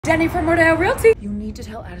Jenny from Rodeo Realty. You need to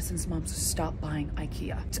tell Addison's mom to stop buying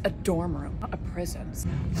IKEA. It's a dorm room, not a prison.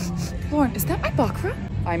 Lauren, is that my Bacra?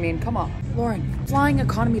 I mean, come on. Lauren, flying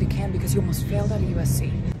economy to Cannes because you almost failed out of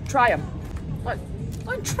USC. Try them.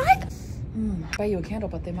 Lauren, try them. Buy you a candle,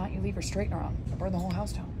 but they might you leave your straightener on. I'll burn the whole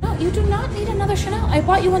house down. No, you do not need another Chanel. I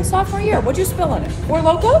bought you one sophomore year. What'd you spill in it? Four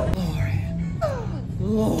Loko?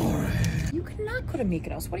 Lauren. You cannot go to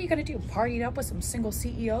Mykonos. What are you gonna do? Party it up with some single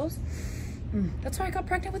CEOs? That's why I got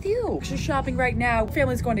pregnant with you. She's shopping right now.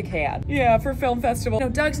 Family's going to Cannes. Yeah, for film festival. No,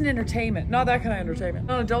 Doug's in entertainment. Not that kind of entertainment.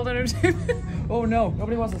 Not adult entertainment. Oh no,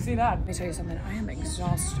 nobody wants to see that. Let me tell you something. I am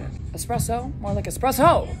exhausted. Espresso? More like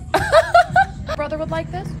espresso. Brother would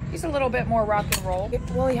like this. He's a little bit more rock and roll.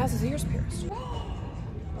 Well, he has his ears pierced.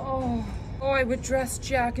 Oh, I would dress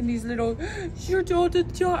Jack in these little, your daughter,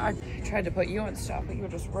 I tried to put you in stuff, but you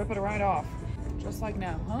would just rip it right off. Just like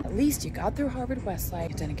now, huh? At least you got through Harvard Westlake.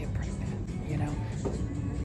 You didn't get pregnant, you know?